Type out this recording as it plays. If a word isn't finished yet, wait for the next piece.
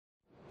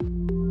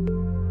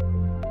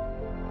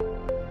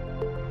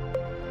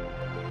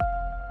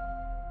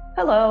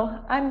Hello,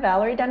 I'm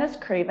Valerie Dennis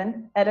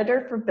Craven,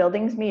 editor for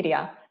Buildings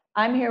Media.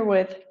 I'm here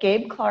with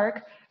Gabe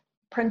Clark,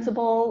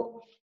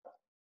 principal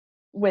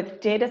with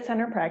Data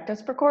Center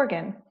Practice for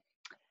Corgan.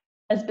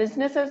 As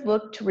businesses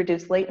look to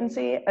reduce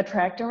latency,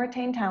 attract and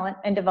retain talent,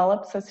 and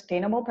develop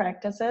sustainable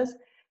practices,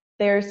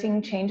 they are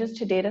seeing changes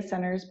to data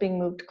centers being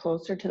moved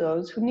closer to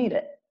those who need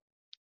it.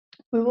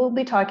 We will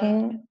be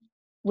talking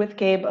with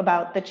Gabe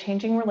about the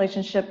changing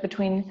relationship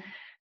between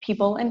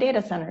people and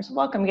data centers.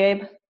 Welcome,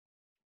 Gabe.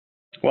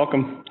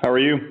 Welcome. How are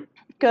you?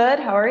 Good.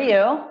 How are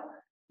you?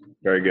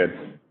 Very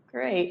good.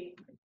 Great.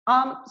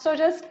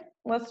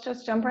 Let's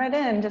just jump right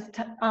in. Just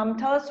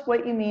tell us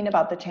what you mean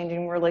about the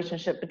changing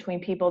relationship between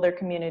people, their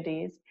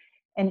communities,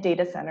 and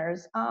data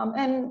centers,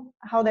 and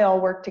how they all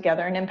work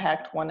together and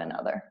impact one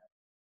another.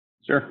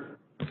 Sure.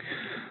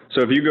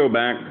 So if you go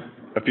back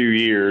a few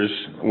years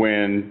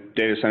when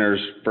data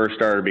centers first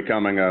started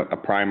becoming a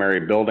primary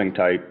building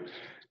type,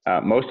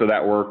 most of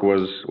that work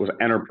was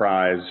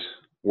enterprise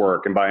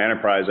work, and by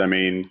enterprise I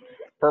mean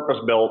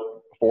purpose-built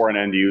for an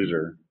end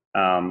user.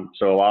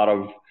 So a lot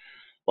of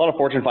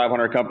Fortune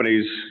 500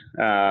 companies,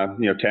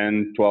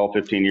 10, 12,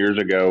 15 years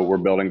ago were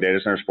building data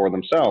centers for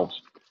themselves.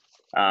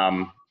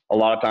 A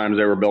lot of times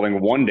they were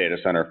building one data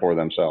center for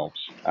themselves,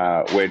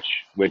 which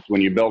when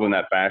you build in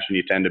that fashion,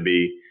 you tend to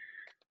be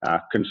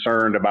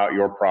concerned about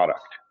your product.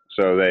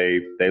 So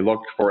they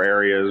looked for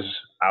areas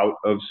out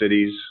of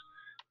cities.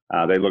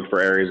 They looked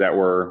for areas that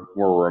were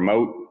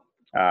remote,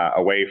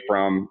 away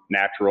from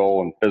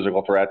natural and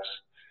physical threats.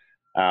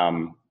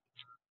 And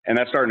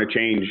that's starting to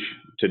change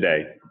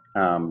today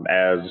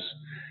as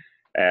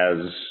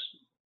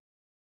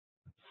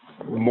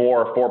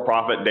more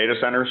for-profit data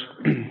centers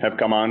have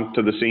come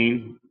onto the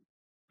scene.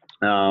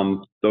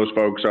 Those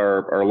folks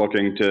are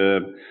looking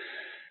to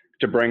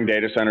bring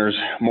data centers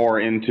more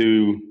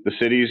into the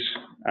cities,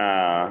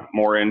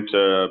 more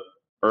into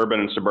urban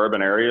and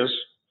suburban areas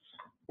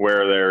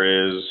where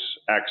there is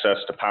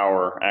access to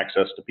power,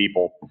 access to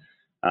people,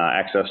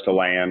 access to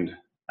land,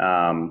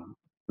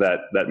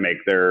 that make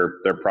their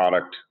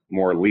product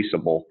more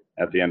leasable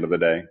at the end of the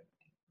day.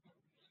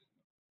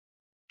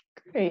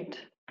 Great.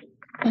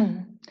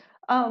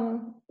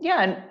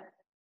 Yeah, and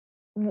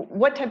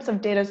what types of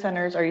data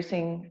centers are you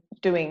seeing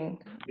taking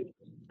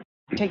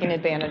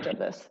advantage of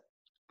this?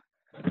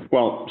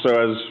 Well,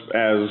 so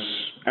as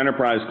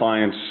enterprise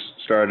clients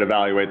started to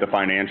evaluate the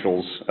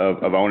financials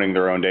of owning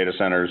their own data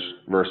centers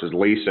versus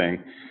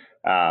leasing,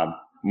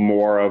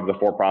 more of the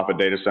for-profit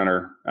data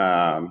center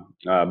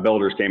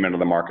builders came into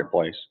the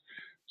marketplace.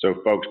 So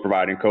folks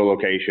providing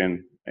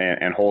co-location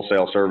and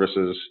wholesale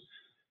services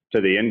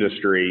to the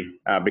industry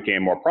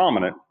became more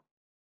prominent.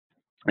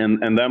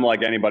 And them,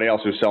 like anybody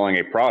else who's selling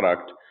a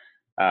product,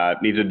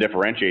 needs to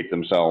differentiate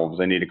themselves.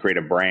 They need to create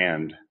a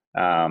brand.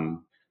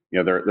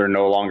 They're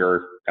no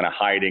longer kind of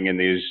hiding in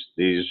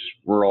these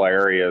rural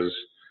areas.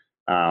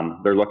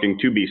 They're looking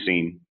to be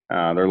seen.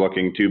 They're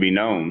looking to be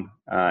known,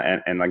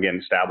 and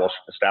again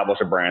establish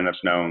a brand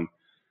that's known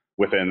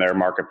within their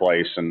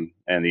marketplace and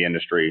the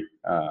industry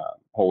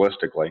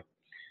holistically.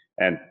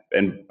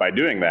 And by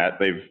doing that,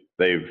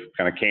 they've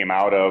kind of came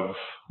out of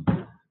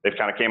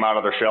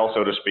their shell,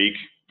 so to speak,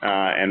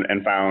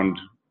 and found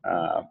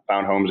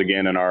homes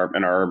again in our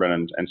urban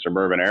and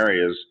suburban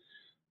areas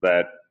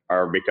that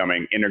are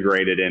becoming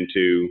integrated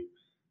into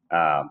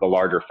the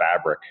larger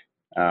fabric.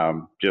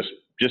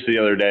 Just the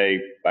other day,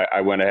 I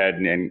went ahead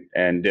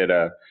and did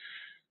a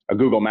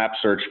Google Maps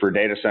search for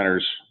data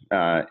centers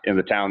in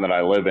the town that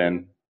I live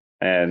in,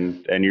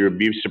 and you'd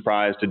be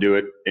surprised to do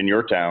it in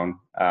your town.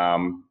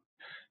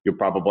 You'll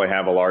probably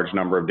have a large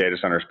number of data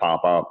centers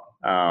pop up,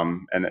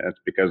 and it's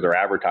because they're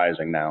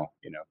advertising now.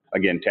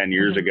 Again, 10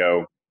 years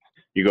ago,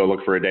 you go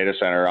look for a data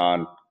center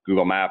on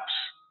Google Maps,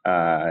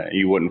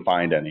 you wouldn't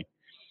find any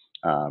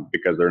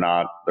because they're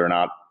not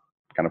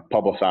kind of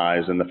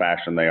publicized in the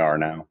fashion they are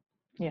now.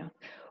 Yeah,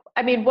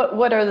 I mean,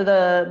 what are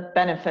the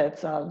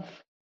benefits of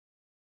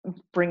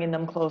bringing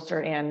them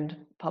closer and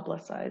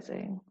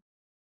publicizing?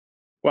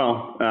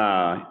 Well,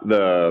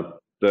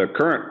 the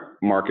current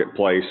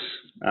marketplace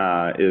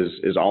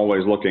is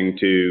always looking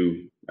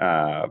to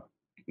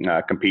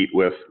compete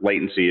with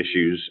latency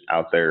issues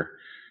out there.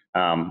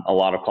 A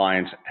lot of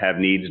clients have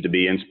needs to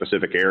be in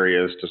specific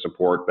areas to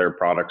support their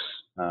products'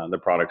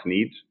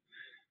 needs.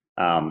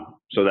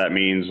 So that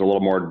means a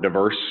little more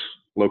diverse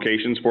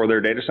locations for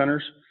their data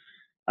centers,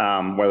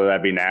 whether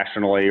that be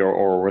nationally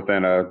or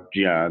within a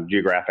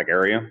geographic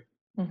area.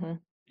 Mm-hmm.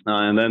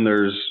 And then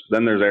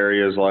there's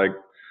areas like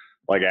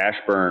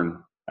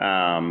Ashburn,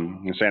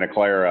 Santa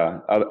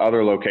Clara,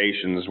 other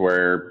locations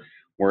where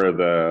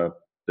the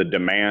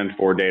demand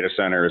for data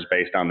center is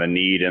based on the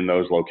need in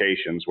those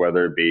locations,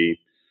 whether it be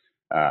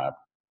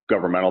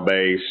governmental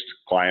based,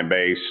 client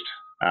based,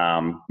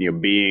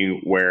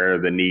 being where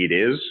the need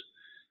is,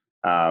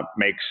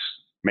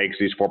 makes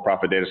these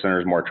for-profit data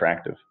centers more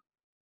attractive.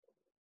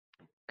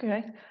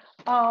 Okay.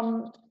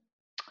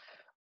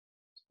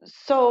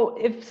 So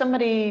if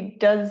somebody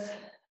does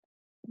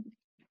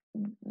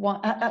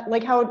want,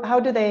 like, how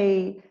do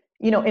they,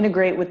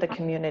 integrate with the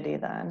community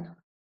then?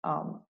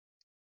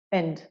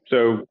 and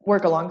So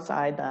work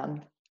alongside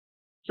them.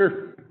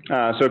 sure.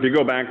 So if you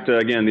go back to,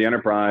 again, the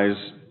enterprise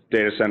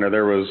data center,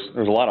 there was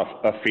a lot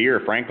of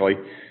fear, frankly,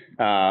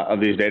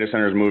 of these data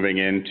centers moving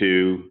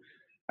into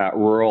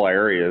rural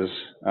areas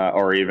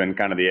or even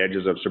kind of the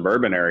edges of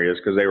suburban areas,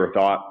 because they were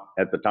thought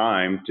at the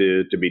time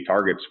to be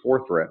targets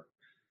for threat.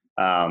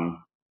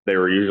 They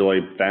were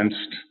usually fenced,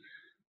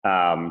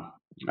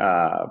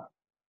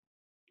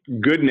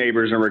 good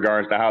neighbors in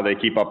regards to how they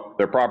keep up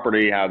their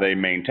property, how they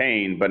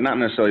maintain, but not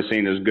necessarily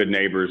seen as good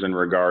neighbors in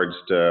regards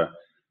to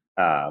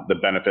the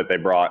benefit they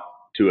brought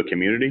to a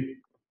community.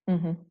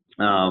 Mm-hmm.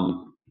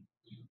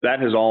 That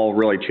has all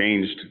really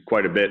changed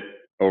quite a bit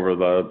over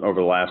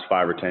the last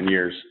 5 or 10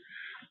 years.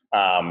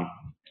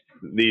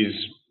 These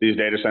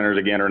data centers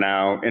again are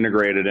now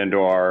integrated into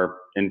our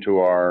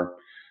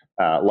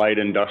light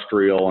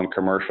industrial and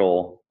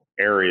commercial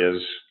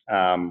areas.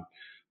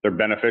 They're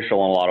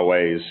beneficial in a lot of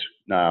ways.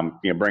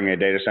 Bringing a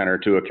data center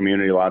to a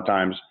community a lot of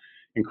times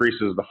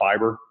increases the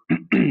fiber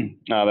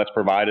that's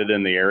provided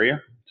in the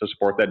area to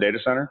support that data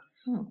center.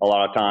 A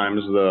lot of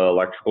times the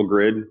electrical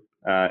grid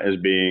is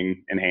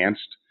being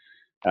enhanced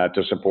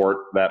to support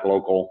that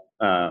local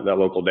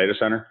data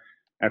center.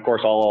 And of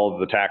course, all of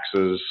the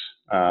taxes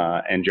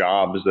and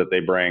jobs that they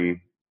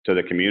bring to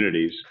the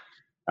communities.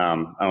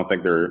 I don't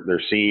think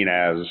they're seen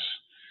as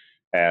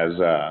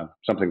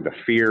something to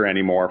fear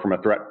anymore from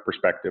a threat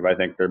perspective. I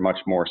think they're much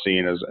more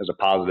seen as a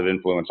positive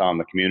influence on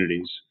the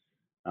communities.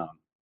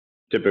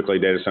 Typically,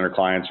 data center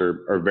clients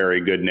are very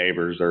good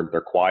neighbors.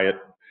 They're quiet.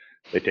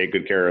 They take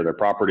good care of their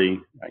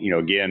property.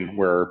 Again,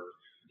 we're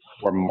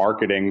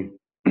marketing.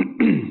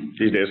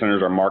 These data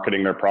centers are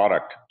marketing their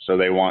product, so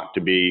they want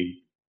to be,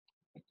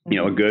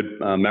 a good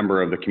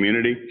member of the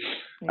community.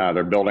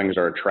 Their buildings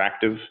are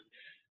attractive,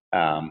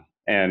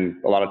 and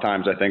a lot of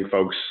times, I think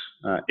folks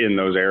in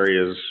those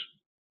areas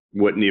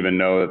wouldn't even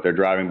know that they're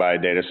driving by a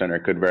data center.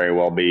 It could very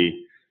well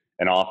be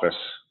an office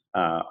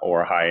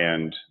or a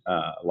high-end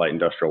light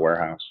industrial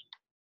warehouse.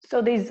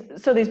 So these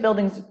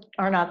buildings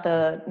are not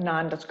the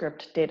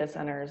nondescript data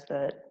centers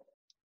that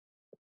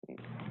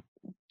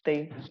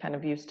they kind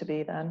of used to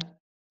be then?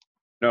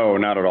 No,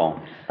 not at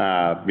all.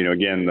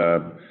 Again,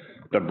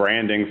 the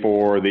branding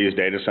for these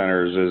data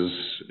centers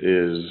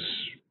is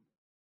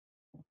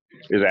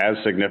as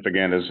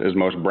significant as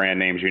most brand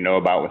names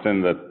about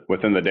within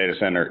the data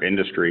center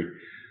industry.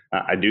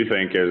 I do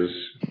think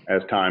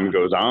as time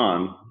goes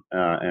on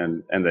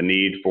and the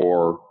need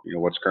for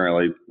what's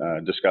currently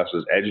discussed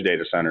as edge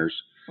data centers,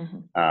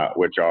 mm-hmm.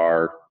 Which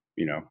are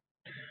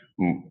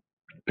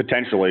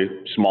potentially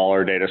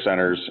smaller data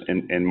centers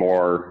in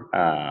more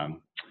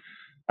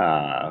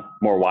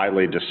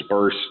widely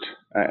dispersed.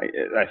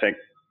 I think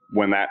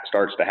when that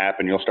starts to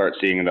happen, you'll start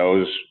seeing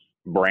those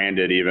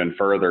branded even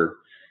further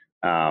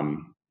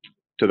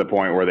to the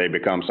point where they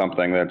become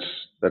something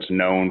that's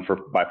known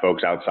by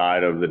folks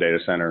outside of the data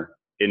center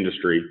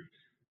industry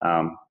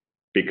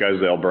because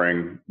they'll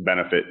bring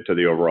benefit to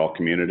the overall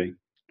community.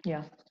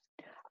 Yeah.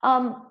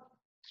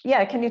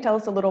 Can you tell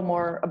us a little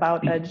more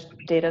about edge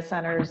data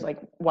centers, like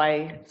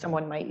why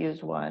someone might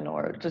use one,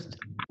 or just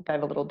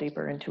dive a little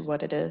deeper into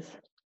what it is?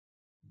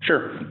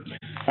 Sure.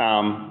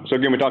 So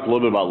again, we talked a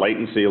little bit about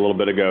latency a little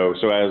bit ago.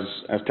 So as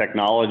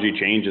technology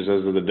changes,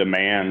 as the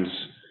demands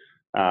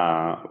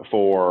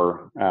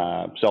for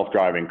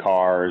self-driving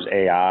cars,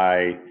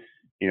 AI,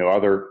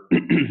 other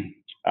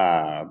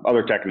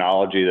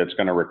technology that's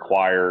going to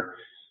require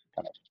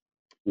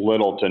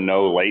little to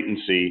no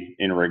latency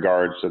in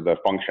regards to the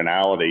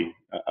functionality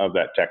of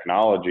that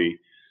technology,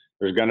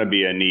 there's going to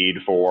be a need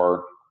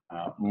for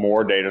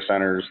more data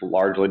centers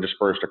largely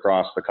dispersed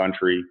across the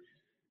country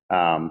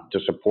to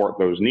support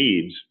those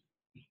needs.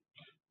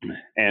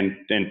 And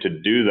to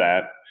do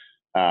that,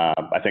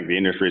 I think the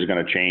industry is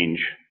going to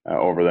change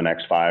over the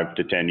next 5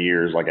 to 10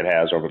 years, like it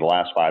has over the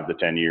last 5 to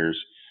 10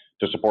 years,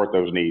 to support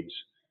those needs.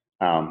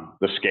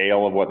 The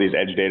scale of what these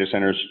edge data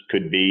centers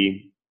could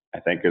be, I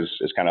think, is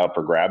kind of up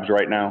for grabs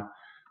right now.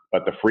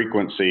 But the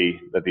frequency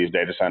that these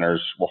data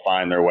centers will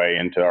find their way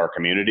into our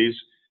communities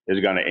is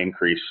going to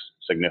increase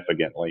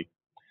significantly.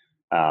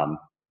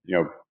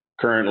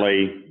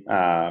 Currently,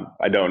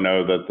 I don't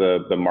know that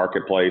the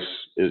marketplace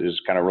is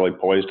kind of really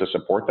poised to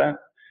support that.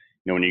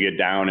 When you get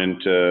down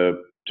into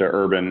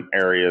urban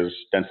areas,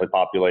 densely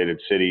populated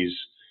cities,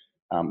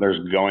 there's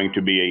going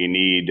to be a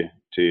need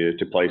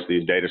to place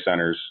these data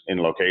centers in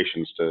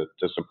locations to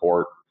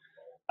support,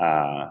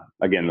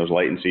 again, those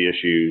latency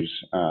issues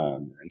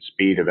and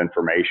speed of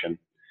information.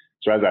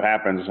 So as that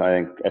happens,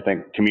 I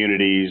think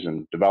communities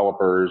and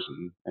developers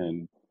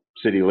and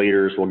city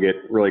leaders will get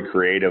really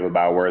creative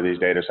about where these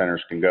data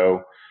centers can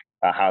go,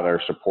 how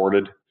they're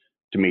supported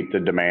to meet the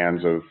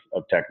demands of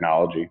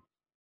technology.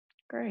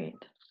 Great,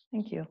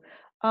 thank you.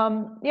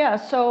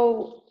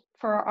 So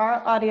for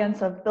our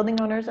audience of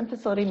building owners and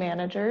facility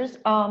managers,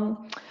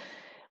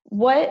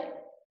 what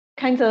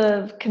kinds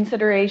of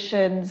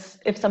considerations,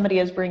 if somebody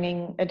is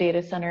bringing a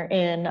data center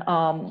in,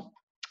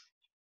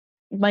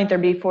 might there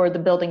be for the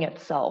building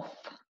itself?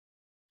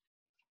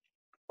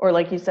 Or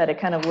like you said, it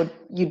kind of would,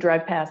 you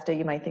drive past it,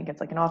 you might think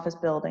it's like an office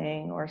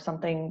building or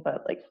something,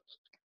 but like,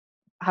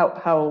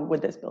 how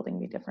would this building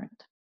be different?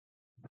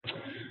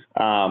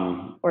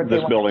 Or if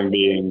This building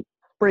being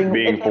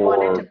if they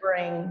wanted to for,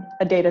 bring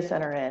a data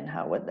center in,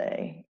 how would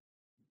they?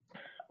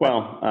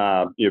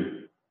 well,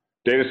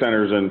 data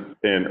centers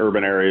in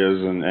urban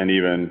areas and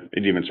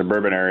even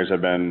suburban areas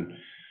have been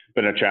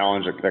a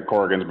challenge that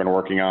Corrigan's been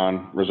working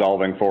on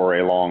resolving for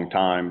a long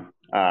time.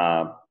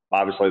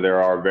 Obviously,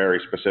 there are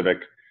very specific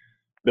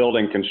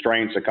building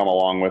constraints that come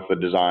along with the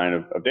design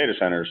of data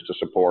centers to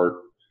support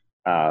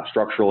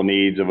structural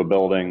needs of a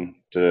building,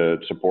 to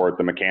support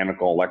the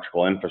mechanical,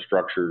 electrical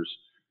infrastructures,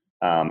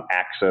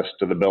 access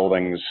to the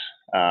buildings,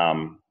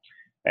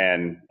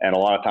 and a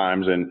lot of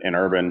times in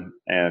urban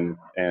and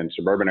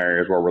suburban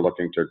areas where we're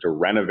looking to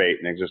renovate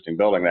an existing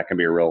building, that can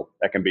be a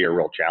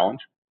real challenge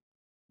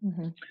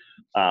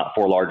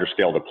for larger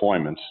scale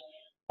deployments.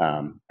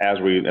 As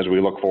we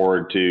look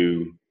forward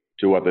to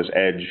what this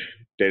edge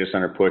data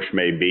center push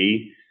may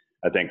be,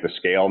 I think the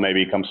scale may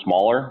become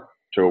smaller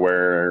to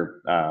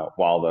where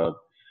while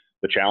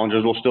the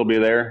challenges will still be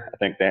there, I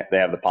think they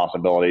have the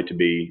possibility to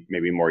be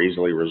maybe more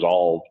easily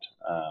resolved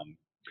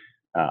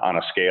on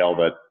a scale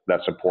that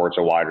supports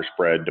a wider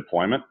spread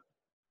deployment.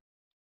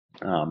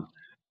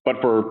 But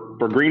for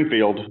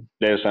greenfield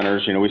data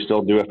centers, we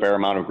still do a fair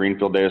amount of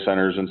greenfield data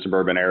centers in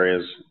suburban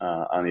areas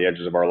on the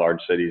edges of our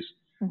large cities.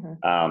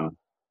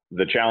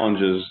 The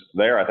challenges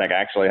there, I think,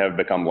 actually have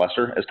become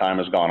lesser as time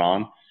has gone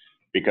on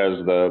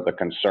because the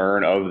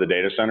concern of the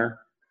data center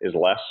is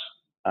less.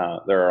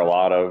 There are a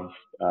lot of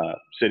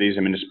cities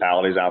and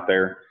municipalities out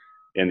there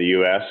in the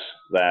U.S.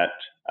 that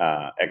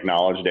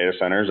acknowledge data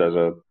centers as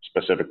a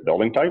specific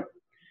building type,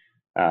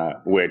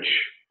 which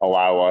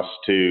allow us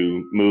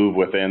to move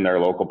within their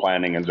local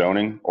planning and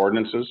zoning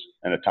ordinances,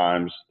 and at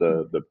times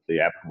the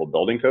applicable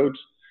building codes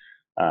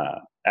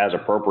as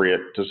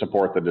appropriate to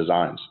support the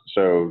designs.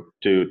 So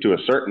to a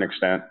certain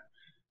extent,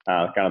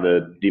 kind of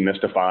the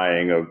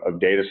demystifying of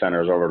data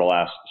centers over the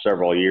last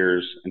several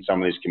years in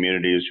some of these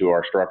communities who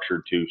are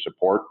structured to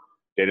support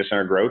data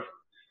center growth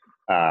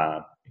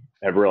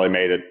have really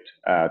made it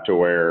to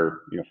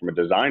where, from a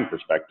design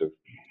perspective,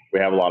 we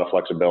have a lot of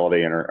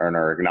flexibility and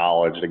are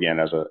acknowledged again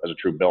as a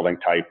true building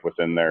type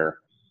within their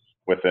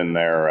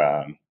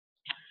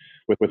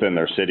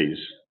cities.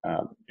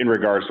 In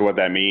regards to what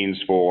that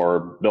means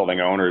for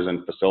building owners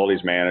and facilities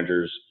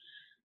managers,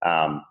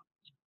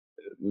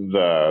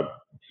 the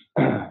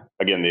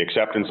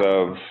acceptance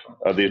of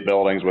these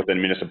buildings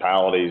within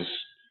municipalities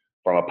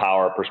from a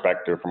power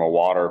perspective, from a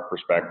water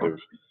perspective,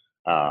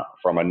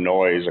 from a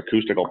noise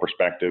acoustical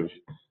perspective,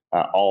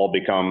 all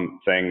become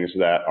things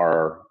that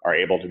are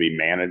able to be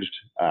managed,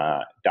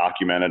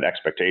 documented,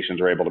 expectations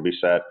are able to be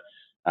set.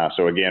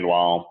 So again,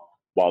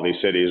 while these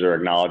cities are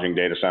acknowledging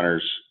data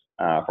centers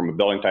from a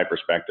building type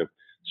perspective,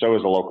 so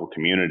is the local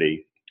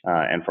community.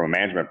 And from a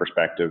management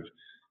perspective,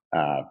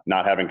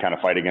 not having kind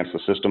of fight against the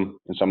system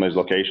in some of these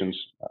locations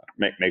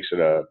makes it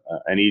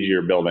an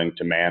easier building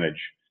to manage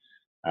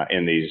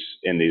in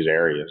these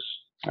areas.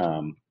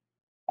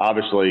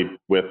 Obviously,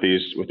 with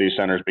these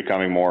centers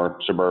becoming more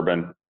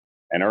suburban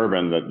and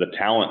urban, the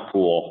talent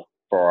pool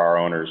for our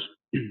owners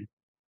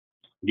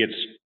gets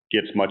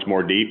much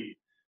more deep.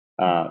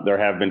 There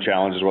have been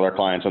challenges with our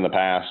clients in the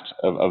past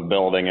of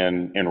building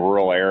in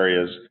rural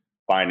areas,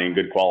 finding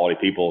good quality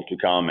people to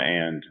come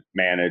and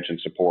manage and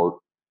support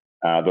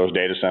those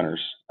data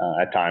centers,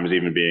 at times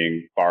even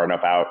being far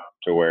enough out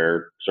to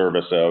where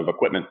service of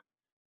equipment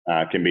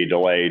can be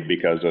delayed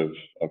because of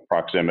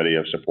proximity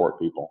of support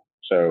people.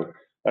 So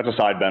that's a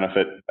side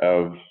benefit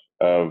of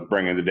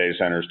bringing the data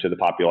centers to the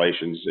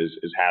populations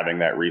is having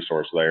that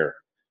resource there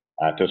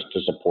to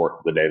support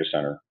the data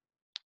center.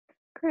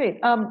 Great.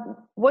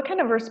 What kind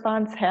of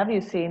response have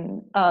you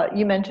seen?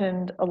 You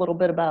mentioned a little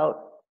bit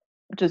about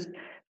just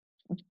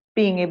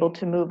being able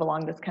to move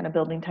along this kind of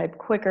building type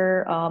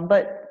quicker,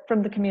 but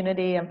from the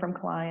community and from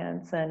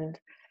clients and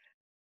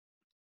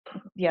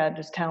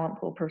just talent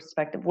pool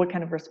perspective, what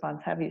kind of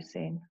response have you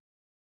seen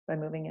by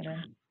moving it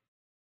in?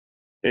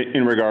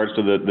 In regards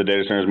to the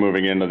data centers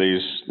moving into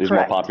these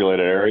more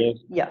populated areas?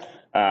 Yes.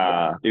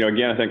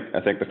 Again, I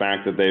think the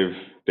fact that data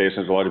centers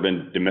have largely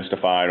been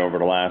demystified over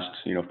the last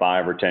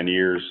 5 or 10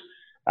 years,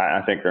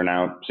 I think they're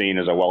now seen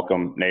as a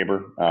welcome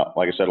neighbor.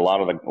 Like I said, a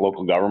lot of the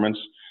local governments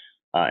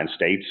and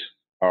states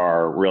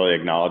are really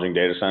acknowledging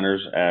data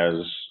centers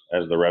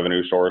as the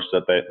revenue source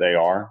that they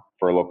are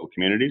for local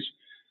communities.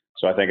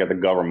 So I think at the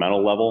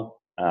governmental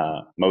level,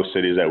 most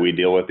cities that we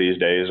deal with these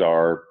days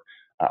are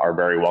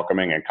very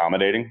welcoming and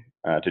accommodating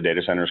to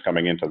data centers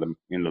coming into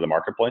the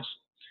marketplace.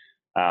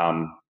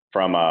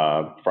 From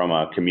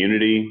a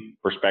community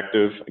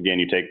perspective, again,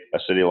 you take a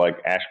city like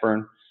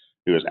Ashburn,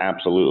 who has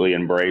absolutely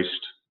embraced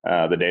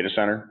the data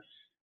center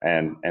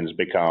and has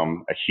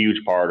become a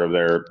huge part of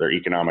their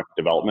economic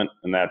development.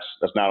 And that's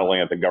not only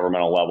at the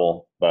governmental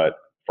level, but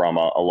from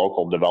a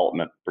local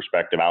development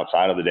perspective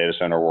outside of the data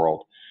center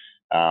world.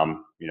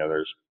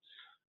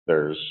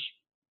 There's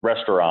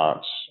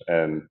restaurants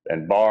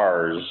and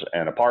bars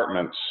and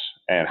apartments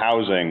and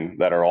housing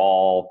that are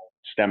all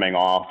stemming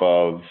off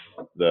of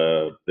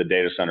the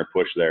data center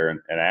push there in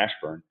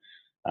Ashburn.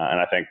 And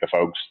I think the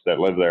folks that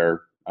live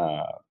there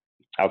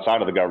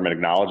outside of the government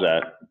acknowledge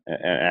that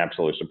and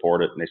absolutely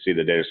support it. And they see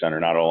the data center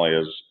not only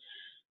as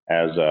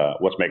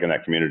what's making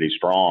that community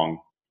strong,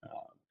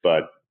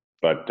 but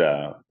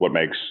what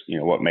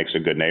makes a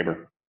good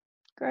neighbor.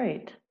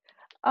 Great.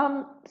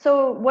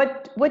 So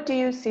what do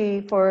you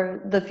see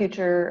for the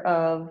future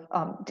of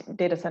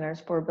data centers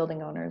for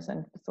building owners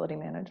and facility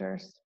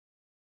managers?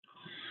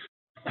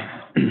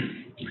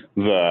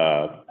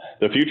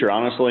 The future,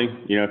 honestly,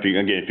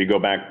 if you go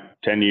back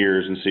 10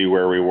 years and see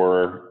where we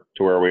were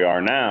to where we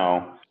are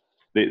now,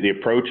 the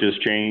approach has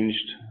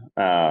changed,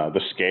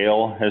 the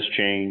scale has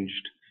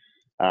changed,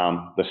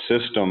 the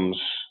systems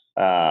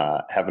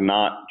have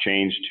not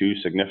changed too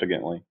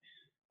significantly.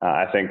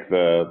 I think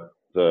the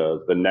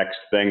next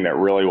thing that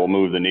really will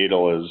move the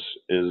needle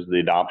is the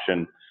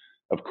adoption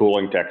of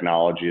cooling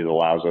technology that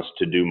allows us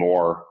to do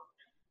more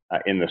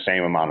in the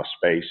same amount of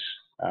space.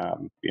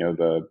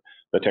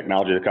 The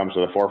technology that comes to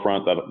the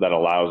forefront that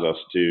allows us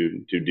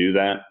to do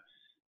that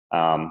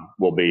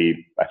will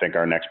be, I think,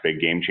 our next big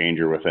game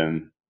changer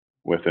within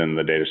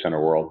the data center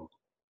world.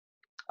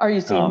 Are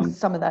you seeing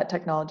some of that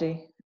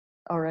technology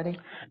already?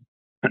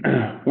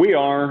 We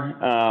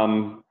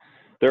are.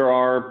 There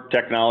are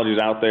technologies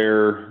out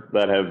there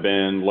that have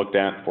been looked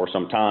at for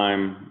some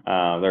time.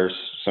 There's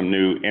some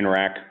new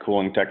in-rack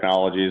cooling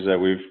technologies that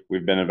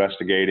we've been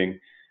investigating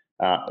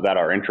that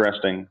are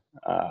interesting.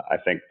 I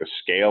think the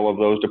scale of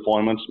those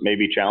deployments may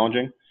be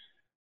challenging,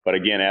 but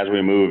again, as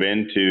we move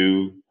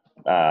into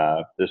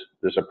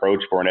this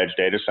approach for an edge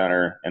data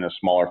center in a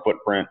smaller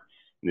footprint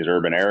in these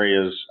urban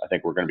areas, I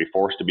think we're going to be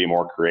forced to be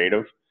more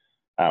creative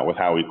with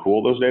how we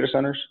cool those data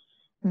centers.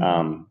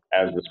 Mm-hmm.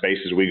 As the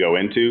spaces we go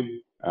into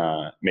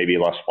may be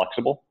less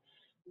flexible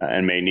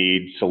and may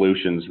need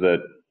solutions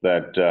that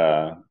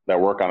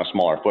work on a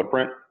smaller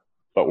footprint,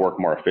 but work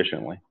more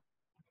efficiently.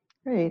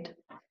 Great.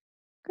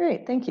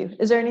 Thank you.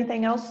 Is there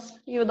anything else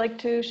you would like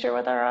to share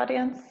with our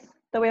audience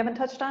that we haven't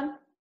touched on?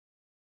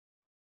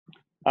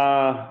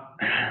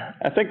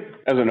 I think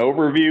as an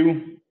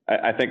overview,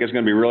 I think it's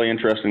going to be really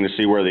interesting to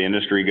see where the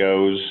industry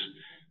goes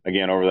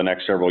again over the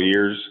next several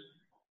years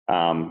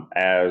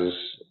as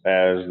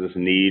this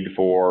need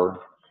for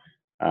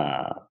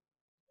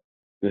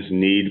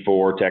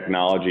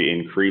technology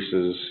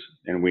increases,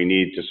 and we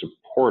need to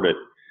support it.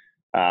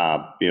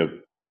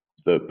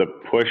 The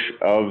push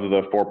of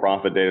the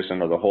for-profit data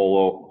center, the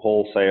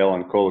wholesale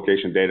and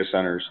co-location data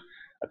centers,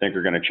 I think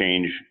are going to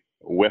change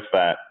with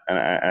that. And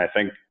I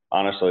think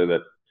honestly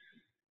that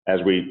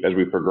as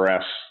we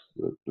progress,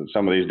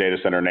 some of these data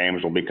center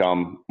names will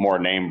become more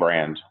name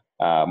brand,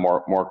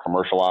 more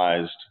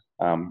commercialized.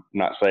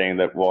 Not saying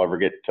that we'll ever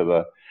get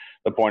to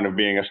the point of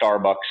being a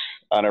Starbucks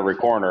on every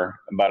corner,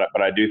 but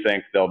I do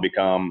think they'll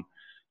become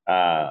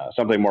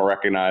something more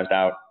recognized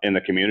out in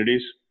the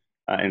communities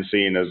and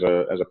seen as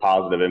a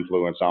positive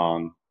influence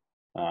on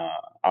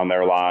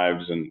their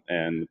lives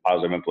and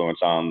positive influence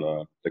on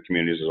the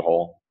communities as a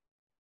whole.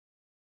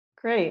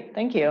 Great,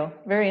 thank you.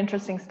 Very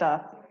interesting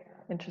stuff.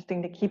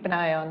 Interesting to keep an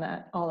eye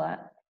on all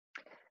that.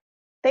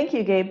 Thank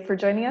you, Gabe, for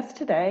joining us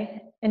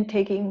today and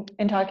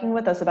talking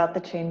with us about the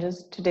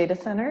changes to data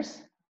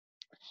centers.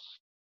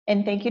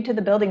 And thank you to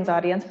the Buildings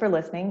audience for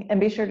listening, and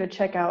be sure to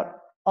check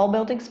out All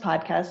Buildings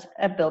podcasts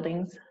at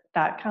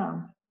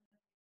buildings.com.